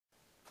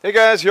Hey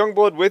guys,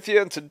 Youngblood with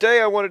you, and today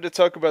I wanted to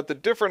talk about the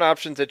different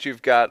options that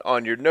you've got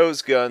on your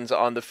nose guns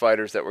on the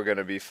fighters that we're going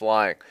to be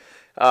flying.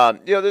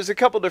 There's a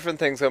couple different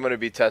things I'm going to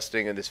be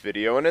testing in this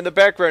video, and in the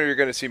background you're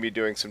going to see me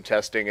doing some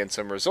testing and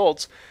some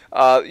results,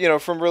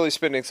 from really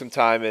spending some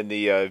time in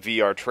the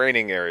VR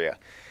training area.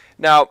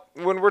 Now,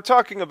 when we're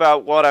talking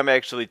about what I'm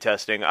actually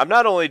testing, I'm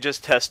not only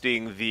just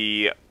testing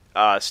the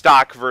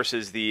stock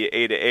versus the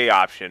A to A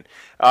option.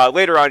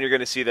 Later on, you're going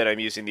to see that I'm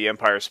using the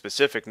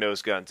Empire-specific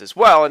nose guns as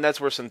well, and that's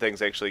where some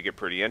things actually get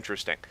pretty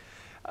interesting.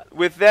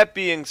 With that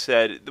being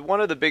said, one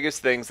of the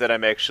biggest things that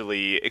I'm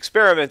actually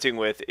experimenting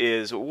with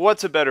is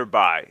what's a better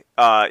buy?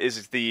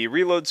 Is the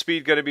reload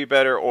speed going to be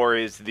better, or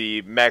is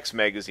the max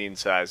magazine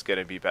size going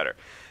to be better?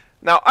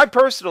 Now, I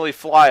personally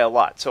fly a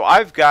lot, so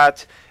I've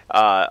got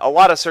a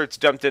lot of certs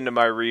dumped into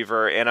my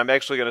Reaver, and I'm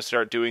actually going to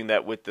start doing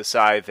that with the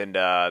Scythe and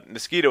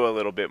Mosquito a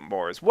little bit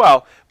more as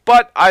well.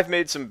 But I've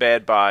made some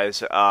bad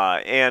buys,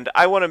 and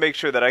I want to make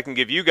sure that I can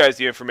give you guys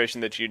the information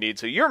that you need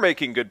so you're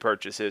making good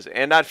purchases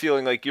and not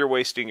feeling like you're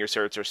wasting your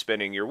certs or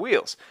spinning your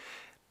wheels.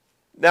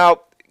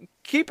 Now,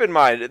 keep in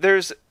mind,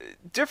 there's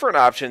different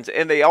options,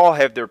 and they all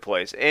have their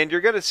place. And you're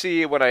going to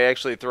see when I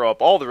actually throw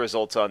up all the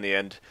results on the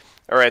end,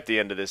 or at the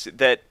end of this,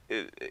 that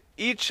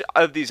each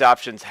of these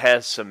options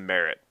has some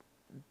merit.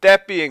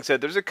 That being said,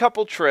 there's a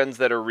couple trends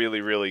that are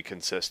really, really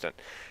consistent.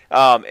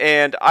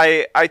 And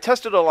I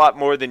tested a lot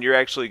more than you're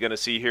actually going to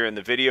see here in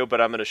the video,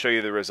 but I'm going to show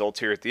you the results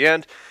here at the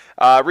end.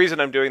 Reason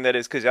I'm doing that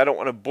is because I don't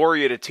want to bore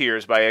you to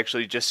tears by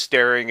actually just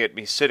staring at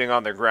me sitting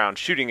on the ground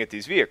shooting at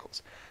these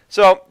vehicles.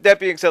 So, that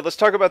being said, let's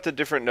talk about the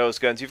different nose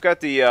guns. You've got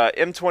the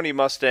M20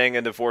 Mustang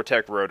and the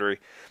Vortec Rotary.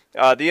 The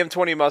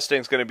M20 Mustang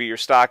is going to be your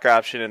stock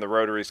option, and the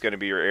Rotary is going to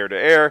be your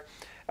air-to-air.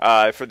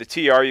 For the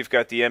TR, you've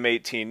got the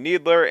M18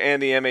 Needler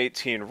and the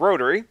M18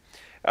 Rotary.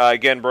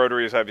 Again,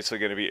 Rotary is obviously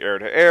going to be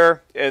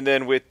air-to-air. And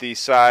then with the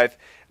Scythe,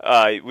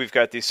 we've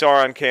got the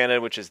Sauron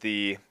Cannon, which is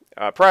the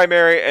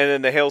primary, and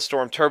then the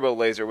Hailstorm Turbo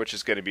Laser, which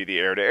is going to be the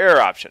air-to-air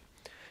option.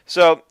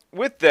 So,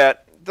 with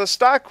that, the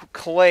stock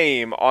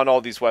claim on all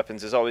these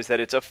weapons is always that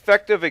it's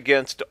effective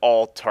against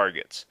all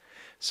targets.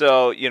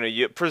 So,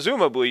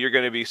 presumably you're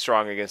going to be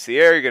strong against the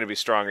air, you're going to be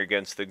strong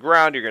against the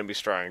ground, you're going to be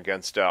strong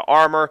against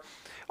armor,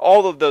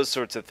 all of those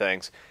sorts of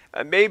things.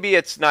 Maybe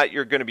it's not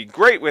you're going to be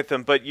great with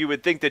them, but you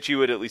would think that you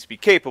would at least be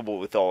capable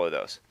with all of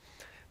those.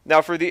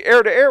 Now, for the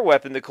air-to-air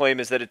weapon, the claim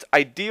is that it's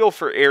ideal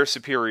for air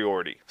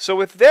superiority. So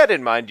with that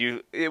in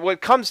mind, what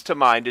comes to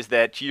mind is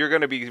that you're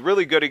going to be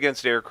really good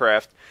against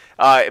aircraft,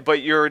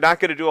 but you're not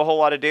going to do a whole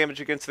lot of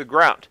damage against the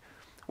ground.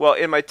 Well,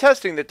 in my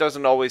testing, that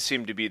doesn't always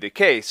seem to be the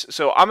case.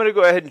 So I'm going to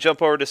go ahead and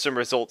jump over to some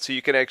results so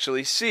you can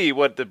actually see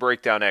what the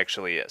breakdown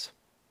actually is.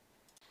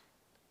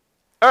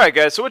 Alright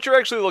guys, so what you're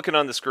actually looking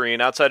on the screen,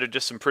 outside of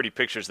just some pretty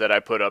pictures that I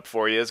put up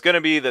for you, is going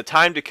to be the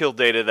time to kill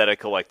data that I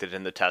collected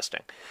in the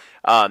testing.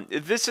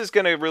 This is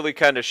going to really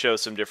kind of show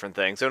some different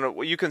things.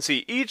 And you can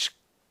see each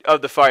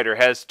of the fighter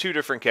has two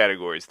different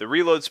categories, the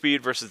reload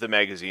speed versus the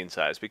magazine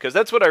size, because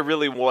that's what I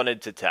really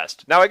wanted to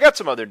test. Now I got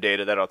some other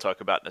data that I'll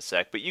talk about in a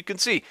sec, but you can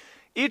see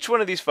each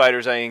one of these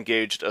fighters I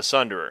engaged a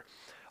Sunderer.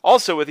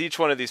 Also, with each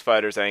one of these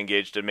fighters, I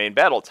engaged a main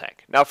battle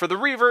tank. Now, for the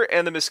Reaver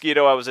and the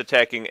Mosquito, I was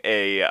attacking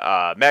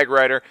a Mag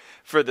Rider.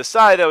 For the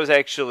Scythe, I was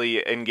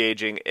actually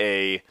engaging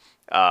a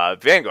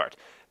Vanguard.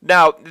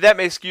 Now, that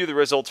may skew the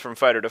results from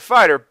fighter to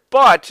fighter,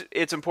 but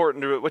it's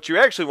important to what you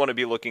actually want to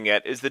be looking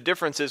at is the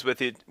differences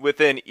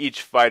within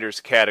each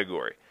fighter's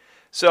category.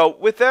 So,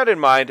 with that in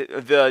mind,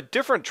 the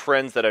different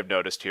trends that I've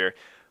noticed here.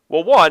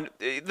 Well, one,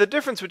 the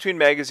difference between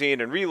magazine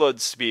and reload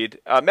speed,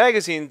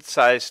 magazine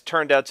size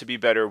turned out to be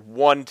better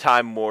one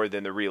time more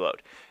than the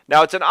reload.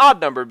 Now, it's an odd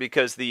number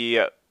because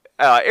the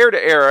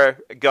air-to-air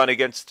gun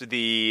against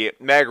the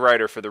Mag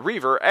Rider for the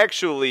Reaver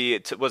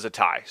actually was a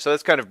tie, so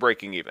that's kind of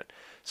breaking even.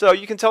 So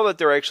you can tell that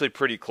they're actually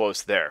pretty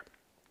close there.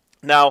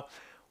 Now,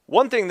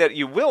 one thing that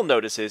you will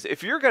notice is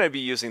if you're going to be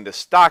using the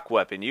stock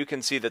weapon, you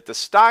can see that the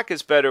stock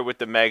is better with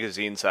the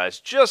magazine size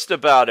just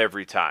about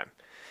every time.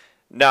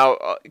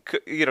 Now,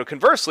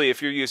 conversely,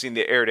 if you're using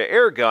the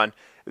air-to-air gun,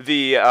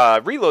 the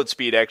reload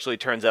speed actually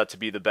turns out to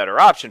be the better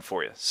option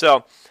for you.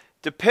 So,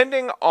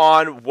 depending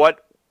on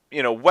what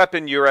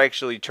weapon you're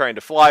actually trying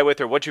to fly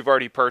with, or what you've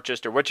already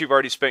purchased, or what you've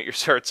already spent your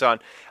certs on,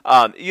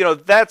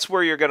 that's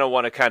where you're going to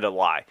want to kind of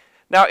lie.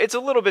 Now, it's a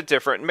little bit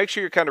different. Make sure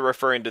you're kind of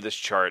referring to this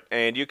chart,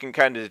 and you can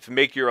kind of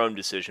make your own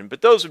decision.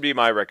 But those would be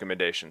my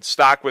recommendations.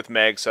 Stock with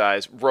mag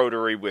size,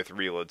 rotary with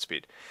reload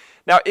speed.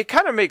 Now, it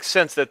kind of makes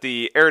sense that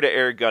the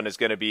air-to-air gun is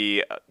going to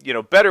be,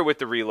 better with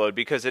the reload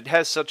because it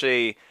has such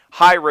a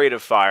high rate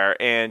of fire,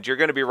 and you're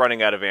going to be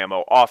running out of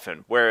ammo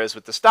often. Whereas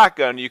with the stock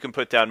gun, you can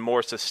put down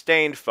more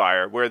sustained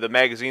fire, where the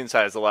magazine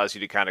size allows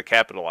you to kind of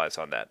capitalize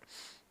on that.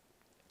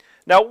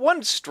 Now,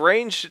 one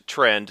strange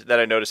trend that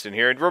I noticed in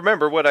here, and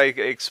remember what I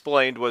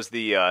explained was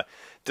the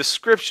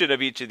description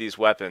of each of these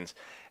weapons.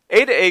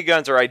 A-to-A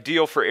guns are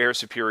ideal for air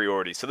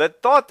superiority, so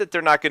that thought that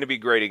they're not going to be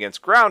great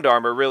against ground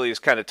armor really is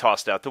kind of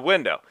tossed out the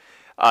window.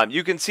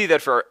 You can see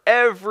that for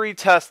every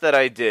test that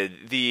I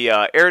did, the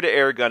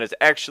air-to-air gun is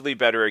actually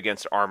better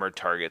against armored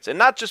targets, and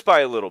not just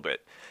by a little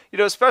bit.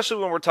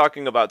 especially when we're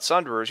talking about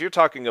Sunderers, you're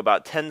talking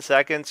about 10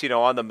 seconds.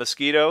 On the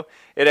Mosquito,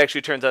 it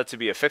actually turns out to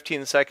be a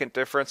 15-second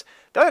difference.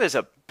 That is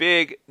a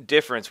big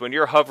difference when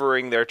you're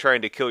hovering there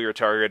trying to kill your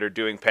target or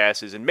doing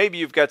passes, and maybe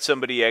you've got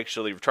somebody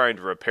actually trying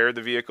to repair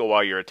the vehicle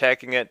while you're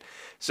attacking it.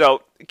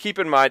 So keep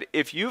in mind,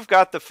 if you've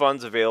got the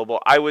funds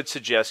available, I would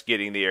suggest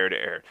getting the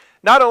air-to-air.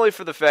 Not only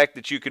for the fact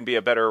that you can be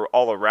a better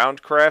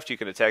all-around craft, you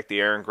can attack the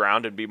air and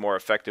ground and be more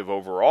effective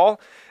overall,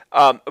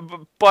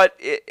 but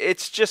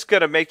it's just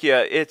going to make you,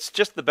 it's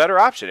just the better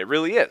option. It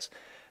really is.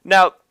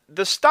 Now,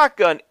 the stock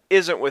gun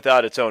isn't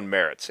without its own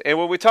merits. And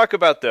when we talk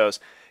about those,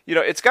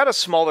 it's got a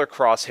smaller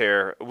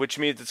crosshair, which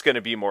means it's going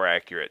to be more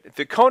accurate.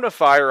 The cone of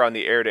fire on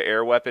the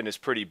air-to-air weapon is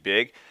pretty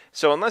big,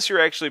 so unless you're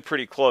actually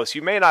pretty close,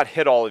 you may not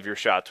hit all of your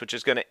shots, which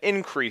is going to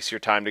increase your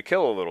time to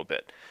kill a little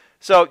bit.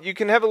 So you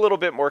can have a little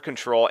bit more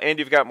control, and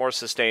you've got more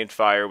sustained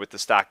fire with the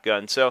stock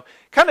gun. So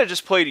kind of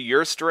just play to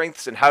your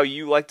strengths and how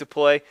you like to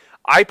play.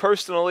 I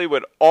personally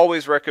would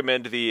always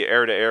recommend the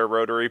air-to-air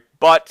rotary,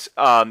 but,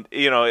 like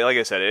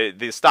I said,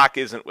 the stock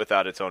isn't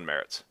without its own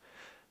merits.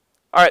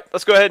 All right,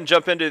 let's go ahead and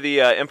jump into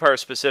the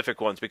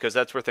Empire-specific ones, because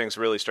that's where things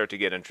really start to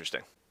get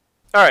interesting.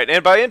 All right,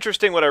 and by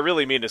interesting, what I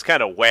really mean is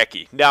kind of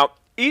wacky. Now,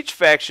 each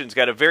faction's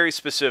got a very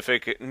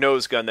specific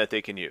nose gun that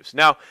they can use.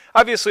 Now,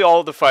 obviously, all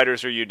of the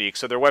fighters are unique,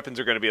 so their weapons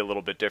are going to be a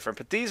little bit different,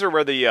 but these are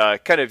where the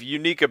kind of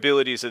unique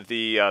abilities of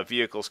the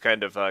vehicles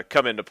kind of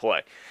come into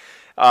play.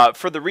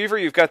 For the Reaver,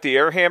 you've got the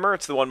air hammer.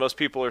 It's the one most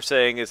people are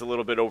saying is a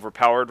little bit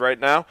overpowered right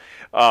now.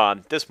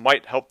 This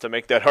might help to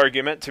make that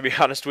argument, to be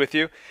honest with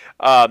you.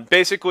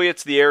 Basically,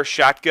 it's the air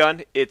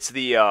shotgun. It's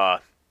the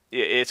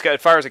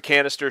it fires a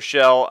canister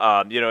shell,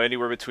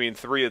 anywhere between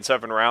 3 and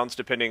 7 rounds,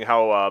 depending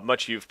how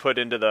much you've put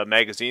into the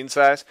magazine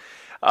size.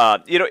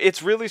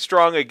 It's really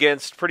strong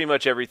against pretty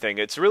much everything.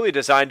 It's really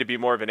designed to be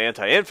more of an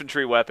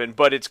anti-infantry weapon,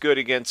 but it's good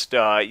against,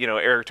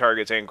 air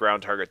targets and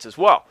ground targets as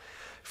well.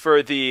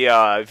 For the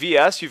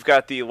VS, you've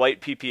got the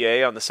light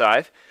PPA on the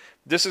scythe.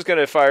 This is going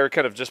to fire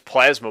kind of just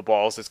plasma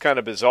balls. It's kind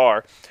of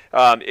bizarre.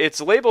 It's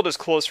labeled as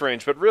close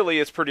range, but really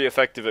it's pretty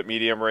effective at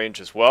medium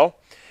range as well.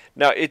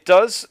 Now, it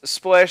does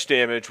splash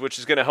damage, which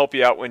is going to help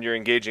you out when you're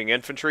engaging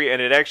infantry,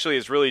 and it actually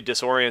is really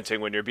disorienting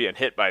when you're being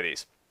hit by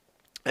these.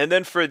 And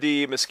then for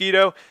the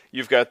Mosquito,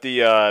 you've got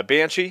the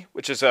Banshee,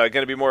 which is going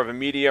to be more of a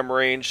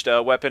medium-ranged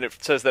weapon.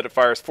 It says that it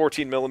fires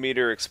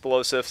 14mm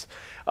explosives.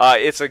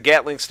 It's a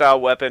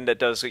Gatling-style weapon that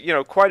does,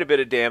 quite a bit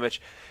of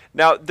damage.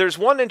 Now, there's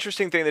one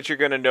interesting thing that you're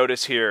going to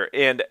notice here,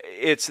 and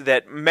it's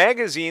that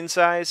magazine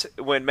size,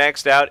 when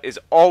maxed out, is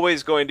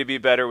always going to be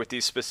better with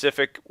these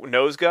specific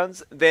nose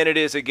guns than it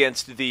is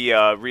against the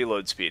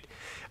reload speed.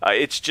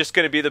 It's just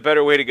going to be the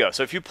better way to go.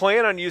 So if you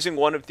plan on using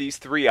one of these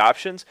 3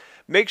 options,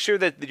 make sure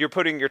that you're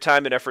putting your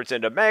time and efforts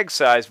into mag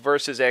size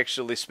versus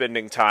actually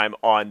spending time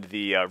on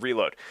the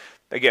reload.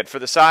 Again, for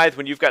the scythe,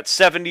 when you've got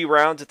 70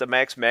 rounds at the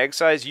max mag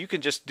size, you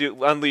can just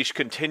unleash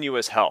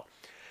continuous hell.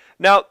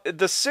 Now,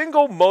 the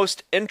single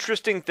most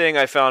interesting thing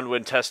I found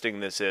when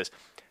testing this is,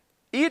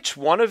 each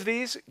one of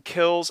these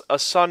kills a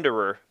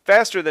Sunderer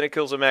faster than it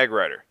kills a Mag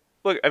Rider.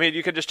 Look, I mean,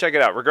 you can just check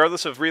it out.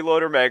 Regardless of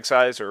reload or mag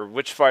size or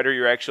which fighter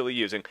you're actually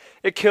using,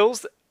 it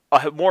kills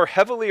a more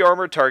heavily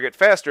armored target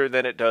faster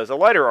than it does a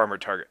lighter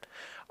armored target.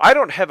 I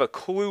don't have a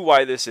clue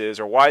why this is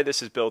or why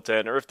this is built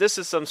in or if this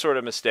is some sort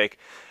of mistake.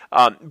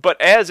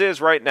 But as is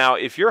right now,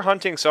 if you're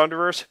hunting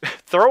Sunderers,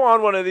 throw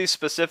on one of these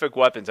specific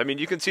weapons. I mean,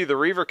 you can see the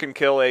Reaver can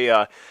kill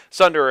a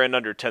Sunderer in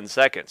under 10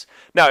 seconds.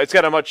 Now, it's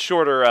got a much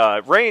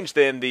shorter range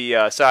than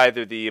the Scythe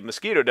or the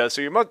Mosquito does,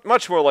 so you're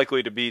much more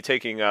likely to be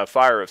taking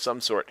fire of some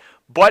sort.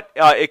 But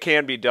it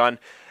can be done.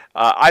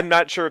 I'm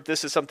not sure if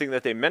this is something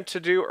that they meant to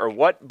do or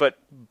what, but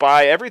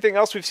by everything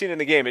else we've seen in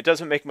the game, it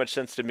doesn't make much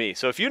sense to me.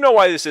 So if you know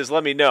why this is,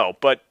 let me know.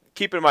 But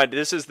keep in mind,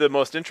 this is the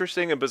most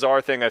interesting and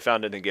bizarre thing I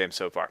found in the game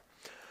so far.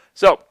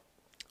 So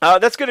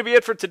that's going to be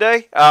it for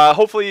today.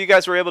 Hopefully you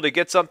guys were able to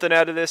get something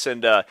out of this,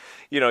 and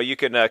you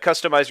can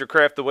customize your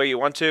craft the way you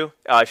want to.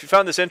 If you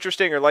found this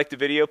interesting or liked the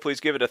video, please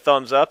give it a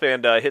thumbs up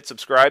and hit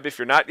subscribe if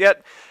you're not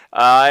yet.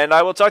 And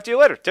I will talk to you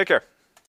later. Take care.